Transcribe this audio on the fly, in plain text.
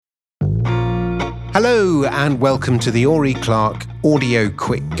Hello and welcome to the Ori Clarke Audio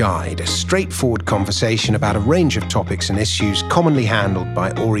Quick Guide, a straightforward conversation about a range of topics and issues commonly handled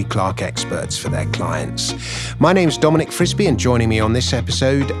by Ori Clarke experts for their clients. My name's Dominic Frisby, and joining me on this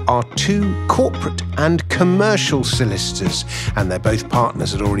episode are two corporate and commercial solicitors, and they're both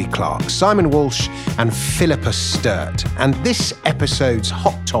partners at Ori Clarke, Simon Walsh and Philippa Sturt. And this episode's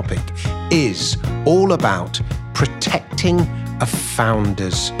hot topic is all about protecting a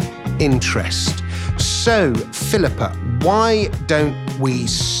founder's interest. So, Philippa, why don't we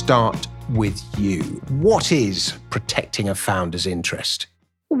start with you? What is protecting a founder's interest?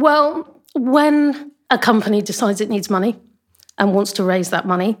 Well, when a company decides it needs money and wants to raise that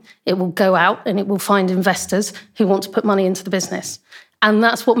money, it will go out and it will find investors who want to put money into the business. And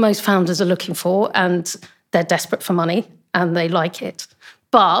that's what most founders are looking for, and they're desperate for money and they like it.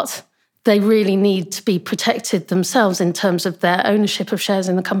 But they really need to be protected themselves in terms of their ownership of shares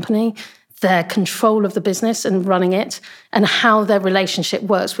in the company, their control of the business and running it, and how their relationship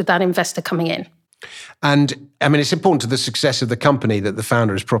works with that investor coming in. And, I mean, it's important to the success of the company that the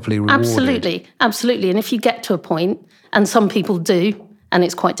founder is properly rewarded. Absolutely. And if you get to a point, and some people do, and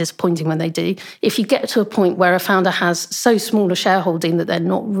it's quite disappointing when they do, if you get to a point where a founder has so small a shareholding that they're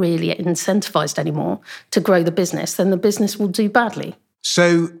not really incentivized anymore to grow the business, then the business will do badly.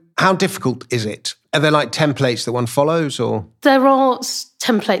 So how difficult is it? Are there like templates that one follows, or? There are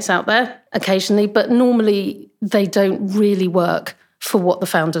templates out there occasionally, but normally they don't really work for what the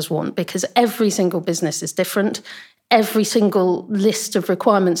founders want, because every single business is different. Every single list of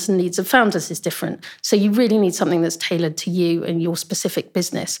requirements and needs of founders is different. So you really need something that's tailored to you and your specific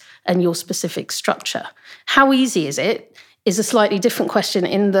business and your specific structure. How easy is it is a slightly different question,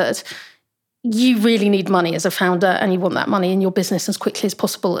 in that you really need money as a founder and you want that money in your business as quickly as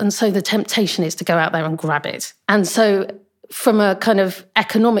possible. And so the temptation is to go out there and grab it. And so from a kind of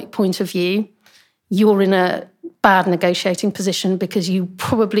economic point of view, you're in a bad negotiating position, because you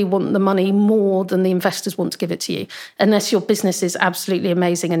probably want the money more than the investors want to give it to you. Unless your business is absolutely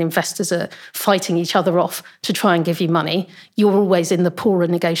amazing and investors are fighting each other off to try and give you money, you're always in the poorer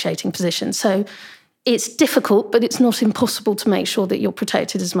negotiating position. So it's difficult, but it's not impossible to make sure that you're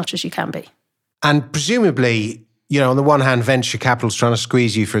protected as much as you can be. And presumably, on the one hand, venture capital's trying to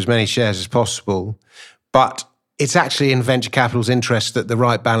squeeze you for as many shares as possible, but it's actually in venture capital's interest that the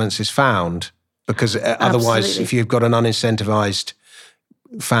right balance is found, because otherwise, Absolutely. if you've got an unincentivized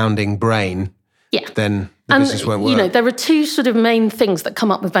founding brain, then the business won't work. There are two sort of main things that come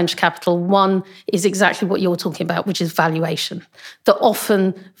up with venture capital. One is exactly what you're talking about, which is valuation. That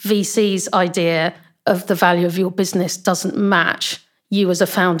often VC's idea of the value of your business doesn't match you as a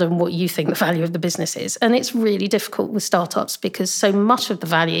founder and what you think the value of the business is. And it's really difficult with startups, because so much of the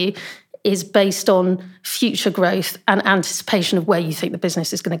value is based on future growth and anticipation of where you think the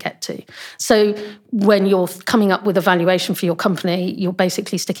business is going to get to. So when you're coming up with a valuation for your company, you're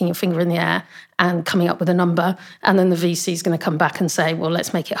basically sticking your finger in the air and coming up with a number, and then the VC is going to come back and say, well,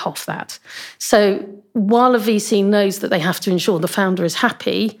 let's make it half that. So while a VC knows that they have to ensure the founder is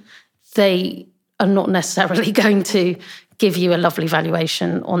happy, they are not necessarily going to give you a lovely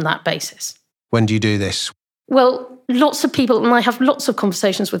valuation on that basis. When do you do this? Well, lots of people, and I have lots of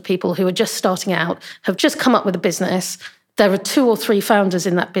conversations with people who are just starting out, have just come up with a business. There are 2 or 3 founders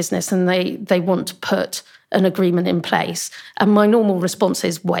in that business, and they want to put an agreement in place. And my normal response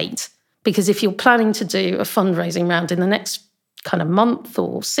is wait. Because if you're planning to do a fundraising round in the next kind of month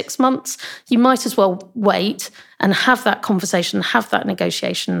or 6 months, you might as well wait and have that conversation, have that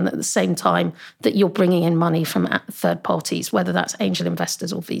negotiation at the same time that you're bringing in money from third parties, whether that's angel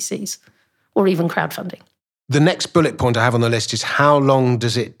investors or VCs or even crowdfunding. The next bullet point I have on the list is, how long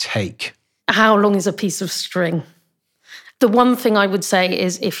does it take? How long is a piece of string? The one thing I would say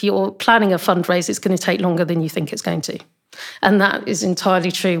is, if you're planning a fundraise, it's going to take longer than you think it's going to. And that is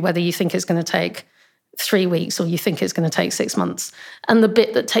entirely true, whether you think it's going to take 3 weeks or you think it's going to take 6 months. And the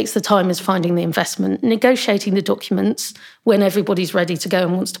bit that takes the time is finding the investment. Negotiating the documents when everybody's ready to go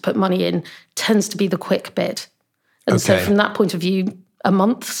and wants to put money in tends to be the quick bit. And so from that point of view, a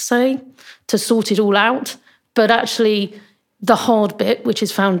month, say, to sort it all out. But actually, the hard bit, which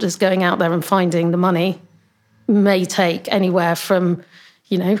is founders going out there and finding the money, may take anywhere from,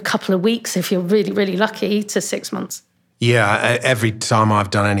 a couple of weeks, if you're really, really lucky, to 6 months. Yeah, every time I've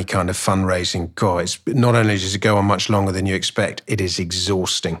done any kind of fundraising, it's not only does it go on much longer than you expect, it is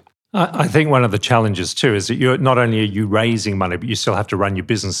exhausting. I think one of the challenges too is that you're not only are you raising money, but you still have to run your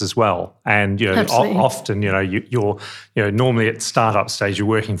business as well. And often you're normally at startup stage you're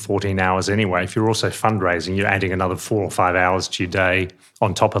working 14 hours anyway. If you're also fundraising, you're adding another 4 or 5 hours to your day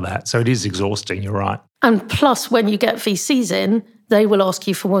on top of that. So it is exhausting. You're right. And plus, when you get VCs in, they will ask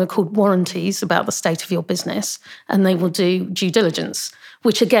you for what are called warranties about the state of your business, and they will do due diligence,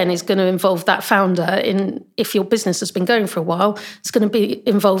 which again is going to involve that founder if your business has been going for a while, it's going to be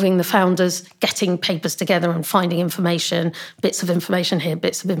involving the founders getting papers together and finding information, bits of information here,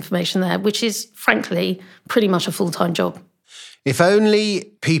 bits of information there, which is frankly pretty much a full-time job. If only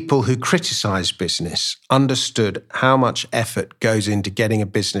people who criticise business understood how much effort goes into getting a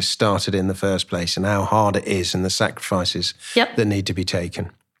business started in the first place and how hard it is and the sacrifices that need to be taken.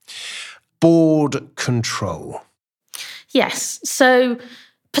 Board control. Yes. So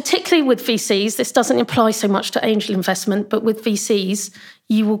particularly with VCs, this doesn't apply so much to angel investment, but with VCs,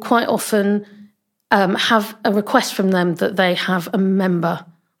 you will quite often have a request from them that they have a member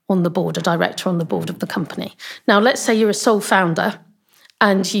on the board, a director on the board of the company. Now, let's say you're a sole founder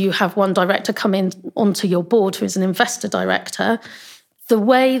and you have one director come in onto your board who is an investor director. The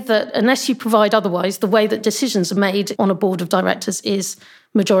way that, unless you provide otherwise, the way that decisions are made on a board of directors is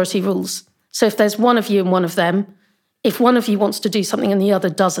majority rules. So if there's one of you and one of them, if one of you wants to do something and the other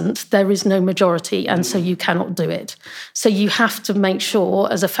doesn't, there is no majority, and so you cannot do it. So you have to make sure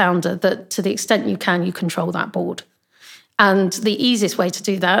as a founder that to the extent you can, you control that board. And the easiest way to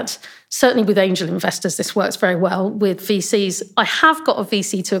do that, certainly with angel investors, this works very well. With VCs, I have got a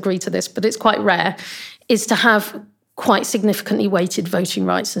VC to agree to this, but it's quite rare, is to have quite significantly weighted voting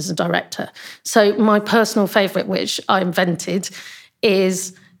rights as a director. So my personal favourite, which I invented,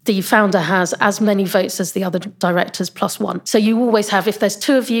 is the founder has as many votes as the other directors plus one. So you always have, if there's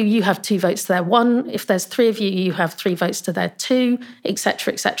two of you, you have 2 votes to their 1. If there's 3 of you, you have 3 votes to their 2,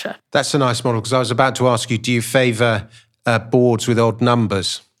 etc., etc. That's a nice model, because I was about to ask you, do you favour boards with odd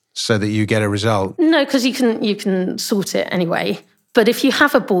numbers so that you get a result? No, because you can sort it anyway. But if you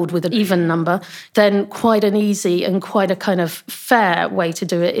have a board with an even number, then quite an easy and quite a kind of fair way to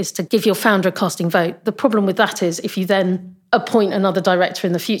do it is to give your founder a casting vote. The problem with that is if you then appoint another director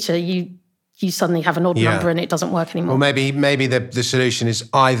in the future, you suddenly have an odd number and it doesn't work anymore. Well, maybe the solution is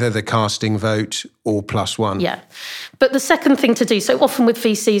either the casting vote or +1. Yeah. But the second thing to do, so often with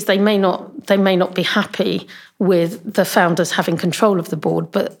VCs, they may not be happy with the founders having control of the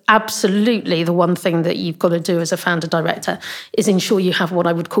board, but absolutely the one thing that you've got to do as a founder director is ensure you have what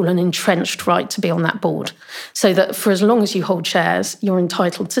I would call an entrenched right to be on that board. So that for as long as you hold shares, you're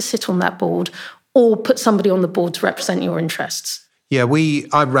entitled to sit on that board or put somebody on the board to represent your interests. Yeah,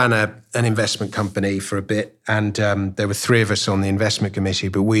 I ran an investment company for a bit, and there were 3 of us on the investment committee,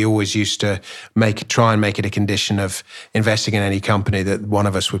 but we always used to try and make it a condition of investing in any company that one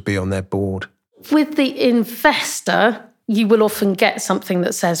of us would be on their board. With the investor, you will often get something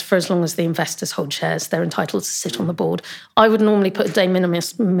that says for as long as the investors hold shares, they're entitled to sit on the board. I would normally put a de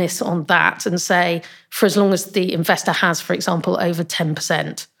minimis on that and say for as long as the investor has, for example, over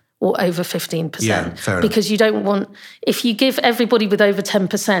 10%. Or over 15%. Yeah, fair enough. Because you don't want, if you give everybody with over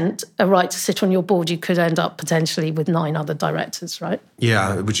 10% a right to sit on your board, you could end up potentially with 9 other directors, right?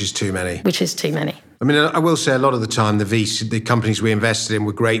 Yeah, which is too many. I mean, I will say a lot of the time the companies we invested in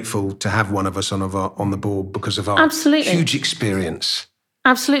were grateful to have one of us on the board because of our huge experience.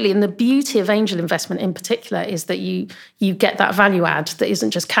 Absolutely. And the beauty of angel investment in particular is that you get that value add that isn't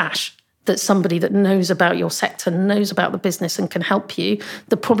just cash. That's somebody that knows about your sector, knows about the business and can help you.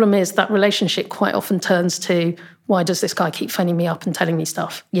 The problem is that relationship quite often turns to, why does this guy keep phoning me up and telling me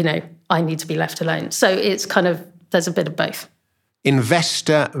stuff? I need to be left alone. So it's kind of, there's a bit of both.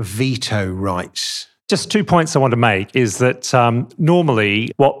 Investor veto rights. Just 2 points I want to make is that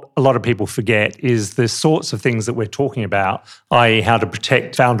normally what a lot of people forget is the sorts of things that we're talking about, i.e. how to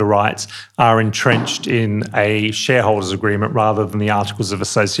protect founder rights, are entrenched in a shareholders agreement rather than the Articles of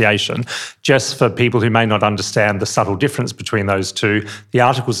Association. Just for people who may not understand the subtle difference between those two, the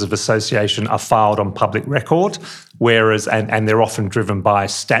Articles of Association are filed on public record, whereas, and they're often driven by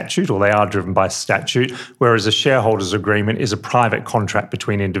statute, or they are driven by statute, whereas a shareholders agreement is a private contract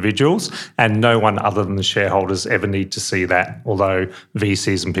between individuals, and no one other than the shareholders ever need to see that, although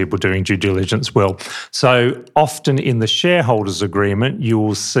VCs and people doing due diligence will. So often in the shareholders agreement, you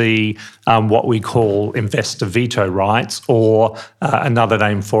will see what we call investor veto rights, or another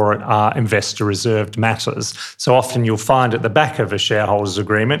name for it are investor reserved matters. So often you'll find at the back of a shareholders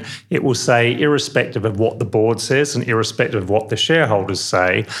agreement, it will say, irrespective of what the board says and irrespective of what the shareholders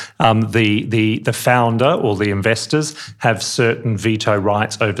say, the founder or the investors have certain veto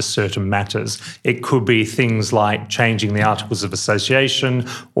rights over certain matters. It could be things like changing the Articles of Association,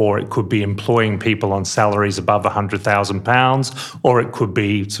 or it could be employing people on salaries above £100,000, or it could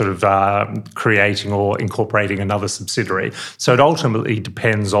be sort of creating or incorporating another subsidiary. So it ultimately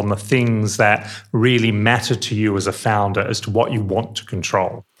depends on the things that really matter to you as a founder as to what you want to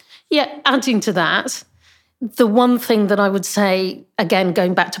control. Yeah, adding to that, the one thing that I would say, again,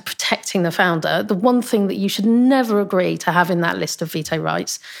 going back to protecting the founder, the one thing that you should never agree to have in that list of veto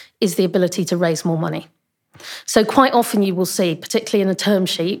rights is the ability to raise more money. So quite often you will see, particularly in a term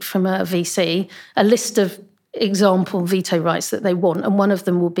sheet from a VC, a list of example veto rights that they want, and one of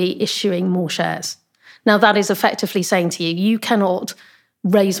them will be issuing more shares. Now, that is effectively saying to you, you cannot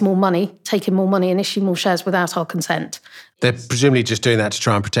raise more money, take in more money and issue more shares without our consent. They're presumably just doing that to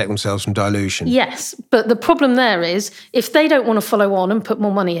try and protect themselves from dilution. Yes, but the problem there is if they don't want to follow on and put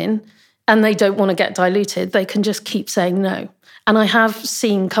more money in and they don't want to get diluted, they can just keep saying no. And I have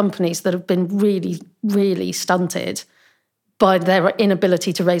seen companies that have been really, really stunted by their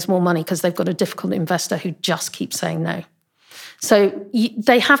inability to raise more money because they've got a difficult investor who just keeps saying no. So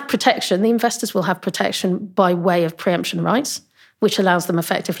they have protection. The investors will have protection by way of preemption rights, which allows them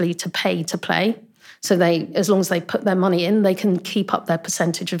effectively to pay to play. So they, as long as they put their money in, they can keep up their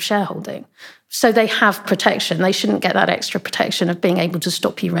percentage of shareholding. So they have protection. They shouldn't get that extra protection of being able to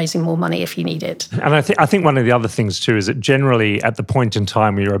stop you raising more money if you need it. And I think one of the other things too is that generally at the point in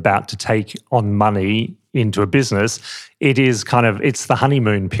time where you're about to take on money into a business, it's the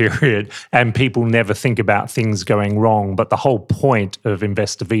honeymoon period and people never think about things going wrong. But the whole point of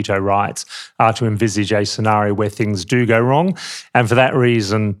investor veto rights are to envisage a scenario where things do go wrong. And for that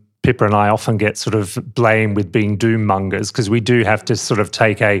reason, Pippa and I often get sort of blamed with being doom mongers because we do have to sort of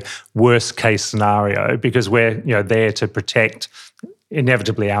take a worst case scenario because we're there to protect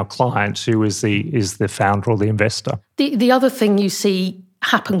inevitably our client who is the founder or the investor. The other thing you see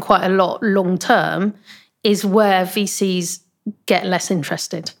happen quite a lot long term is where VCs get less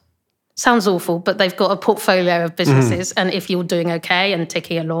interested. Sounds awful, but they've got a portfolio of businesses, and if you're doing okay and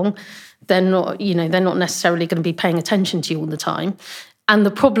ticking along, they're not necessarily going to be paying attention to you all the time. And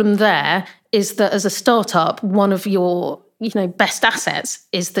the problem there is that as a startup, one of your best assets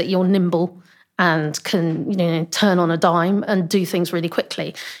is that you're nimble and can turn on a dime and do things really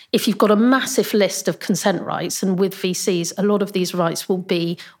quickly. If you've got a massive list of consent rights, and with VCs, a lot of these rights will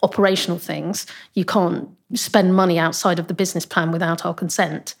be operational things. You can't spend money outside of the business plan without our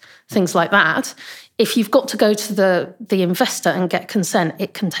consent, things like that. If you've got to go to the investor and get consent,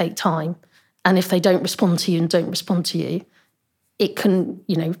 it can take time. And if they don't respond to you, it can,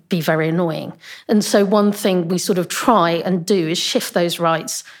 be very annoying. And so one thing we sort of try and do is shift those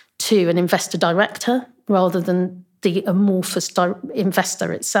rights to an investor director rather than the amorphous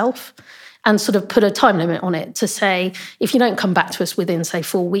investor itself, and sort of put a time limit on it to say, if you don't come back to us within, say,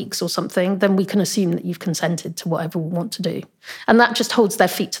 4 weeks or something, then we can assume that you've consented to whatever we want to do. And that just holds their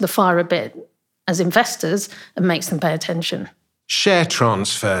feet to the fire a bit as investors and makes them pay attention. Share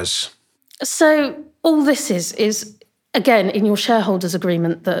transfers. So all this is again, in your shareholders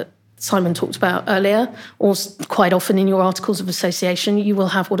agreement that Simon talked about earlier, or quite often in your articles of association, you will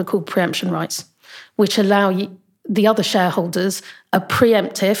have what are called preemption rights, which allow the other shareholders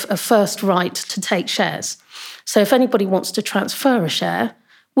a first right to take shares. So if anybody wants to transfer a share,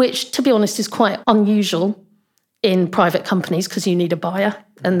 which, to be honest, is quite unusual in private companies because you need a buyer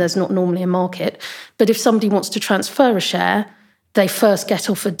and there's not normally a market, but if somebody wants to transfer a share, they first get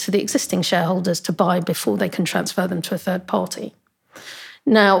offered to the existing shareholders to buy before they can transfer them to a third party.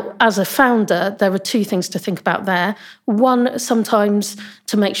 Now, as a founder, there are two things to think about there. One, sometimes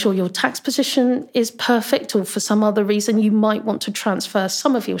to make sure your tax position is perfect, or for some other reason, you might want to transfer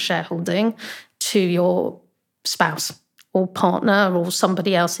some of your shareholding to your spouse or partner or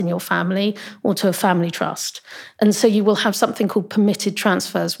somebody else in your family or to a family trust. And so you will have something called permitted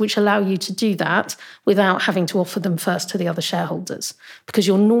transfers, which allow you to do that without having to offer them first to the other shareholders, because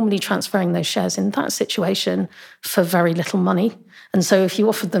you're normally transferring those shares in that situation for very little money. And so if you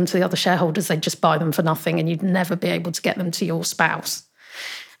offered them to the other shareholders, they'd just buy them for nothing and you'd never be able to get them to your spouse.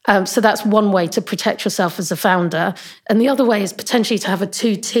 So that's one way to protect yourself as a founder. And the other way is potentially to have a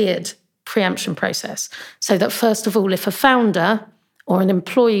two-tiered preemption process. So that first of all, if a founder or an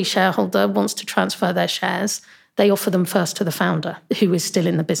employee shareholder wants to transfer their shares, they offer them first to the founder who is still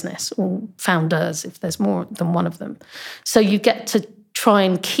in the business, or founders if there's more than one of them. So you get to try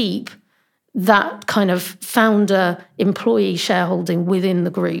and keep that kind of founder-employee shareholding within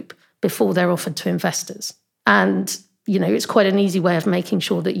the group before they're offered to investors. And, it's quite an easy way of making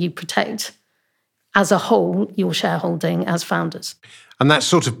sure that you protect, as a whole, your shareholding as founders. And that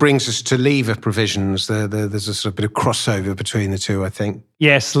sort of brings us to leaver provisions. There's a sort of bit of crossover between the two, I think.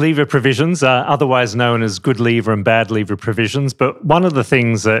 Yes, leaver provisions are otherwise known as good leaver and bad leaver provisions. But one of the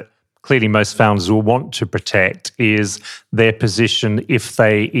things that clearly most founders will want to protect is their position if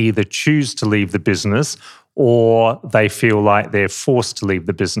they either choose to leave the business or they feel like they're forced to leave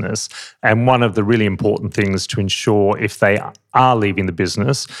the business. And one of the really important things to ensure if they are leaving the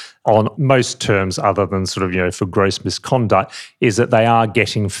business on most terms other than sort of, for gross misconduct, is that they are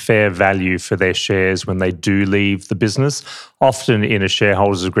getting fair value for their shares when they do leave the business. Often in a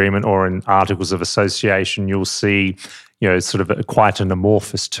shareholders agreement or in articles of association, you'll see sort of quite an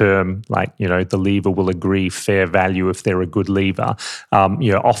amorphous term, like, the leaver will agree fair value if they're a good leaver.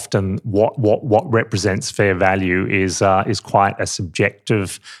 Often what represents fair value is quite a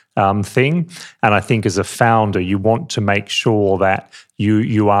subjective thing. And I think as a founder, you want to make sure that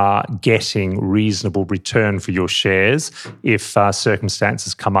you are getting reasonable return for your shares if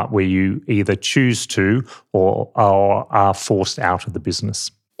circumstances come up where you either choose to or are forced out of the business.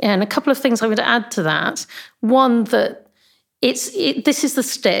 Yeah, and a couple of things I would add to that. One, that this is the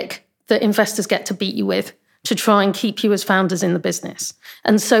stick that investors get to beat you with to try and keep you as founders in the business.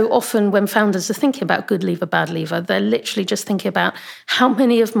 And so often when founders are thinking about good leaver, bad leaver, they're literally just thinking about how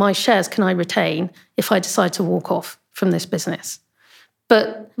many of my shares can I retain if I decide to walk off from this business.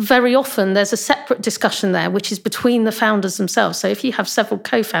 But very often there's a separate discussion there, which is between the founders themselves. So if you have several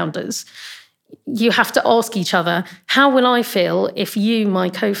co-founders, you have to ask each other, how will I feel if you, my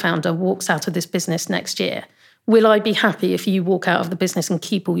co-founder, walks out of this business next year? Will I be happy if you walk out of the business and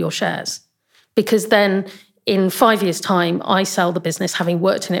keep all your shares? Because then in 5 years' time, I sell the business having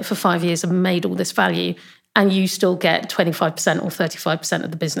worked in it for 5 years and made all this value, and you still get 25% or 35%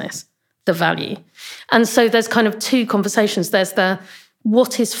 of the business, the value. And so there's kind of two conversations. There's the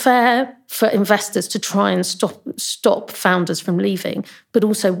what is fair for investors to try and stop founders from leaving, but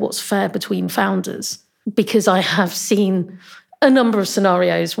also what's fair between founders. Because I have seen a number of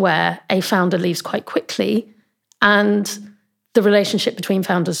scenarios where a founder leaves quite quickly and the relationship between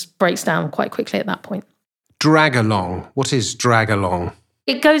founders breaks down quite quickly at that point. Drag along. What is drag along?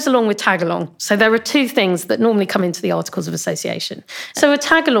 It goes along with tag along. So there are two things that normally come into the Articles of Association. So a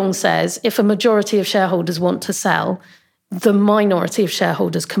tag along says if a majority of shareholders want to sell, the minority of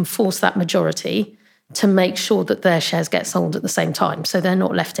shareholders can force that majority to make sure that their shares get sold at the same time. So they're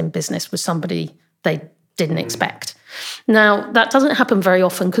not left in business with somebody they didn't expect. Now, that doesn't happen very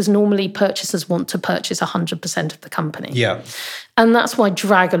often because normally purchasers want to purchase 100% of the company. Yeah. And that's why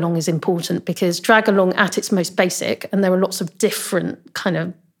drag along is important, because drag along at its most basic, and there are lots of different kind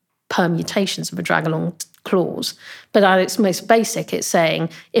of permutations of a drag along clause, but at its most basic, it's saying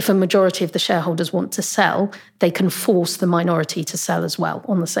if a majority of the shareholders want to sell, they can force the minority to sell as well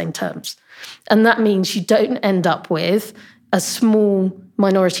on the same terms. And that means you don't end up with a small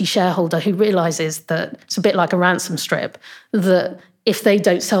minority shareholder who realizes that it's a bit like a ransom strip, that if they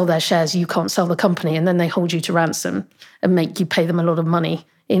don't sell their shares, you can't sell the company, and then they hold you to ransom and make you pay them a lot of money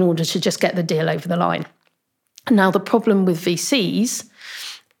in order to just get the deal over the line. Now, the problem with VCs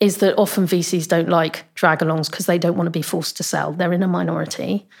is that often VCs don't like drag-alongs because they don't want to be forced to sell. They're in a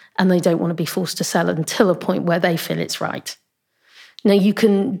minority and they don't want to be forced to sell until a point where they feel it's right. Now, you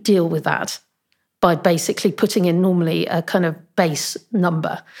can deal with that by basically putting in normally a kind of base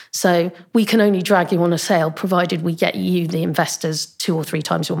number. So we can only drag you on a sale provided we get you, the investors, 2 or 3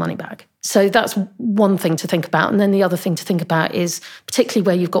 times your money back. So that's one thing to think about. And then the other thing to think about is particularly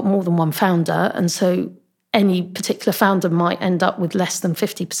where you've got more than one founder, and so any particular founder might end up with less than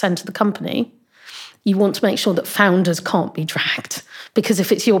 50% of the company, you want to make sure that founders can't be dragged. Because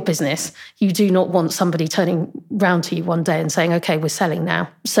if it's your business, you do not want somebody turning round to you one day and saying, okay, we're selling now.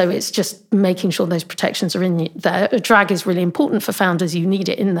 So it's just making sure those protections are in there. A drag is really important for founders. You need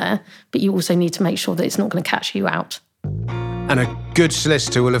it in there, but you also need to make sure that it's not going to catch you out. And a good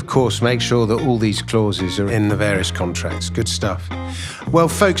solicitor will, of course, make sure that all these clauses are in the various contracts. Good stuff. Well,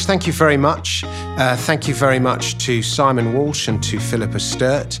 folks, thank you very much. Thank you very much to Simon Walsh and to Philippa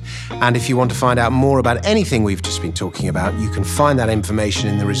Sturt. And if you want to find out more about anything we've just been talking about, you can find that information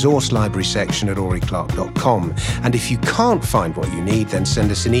in the resource library section at oryclark.com. And if you can't find what you need, then send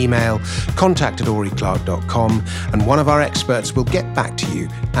us an email, contact@oryclark.com, and one of our experts will get back to you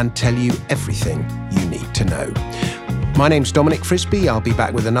and tell you everything you need to know. My name's Dominic Frisby. I'll be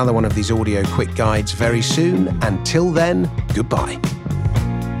back with another one of these audio quick guides very soon. Until then, goodbye.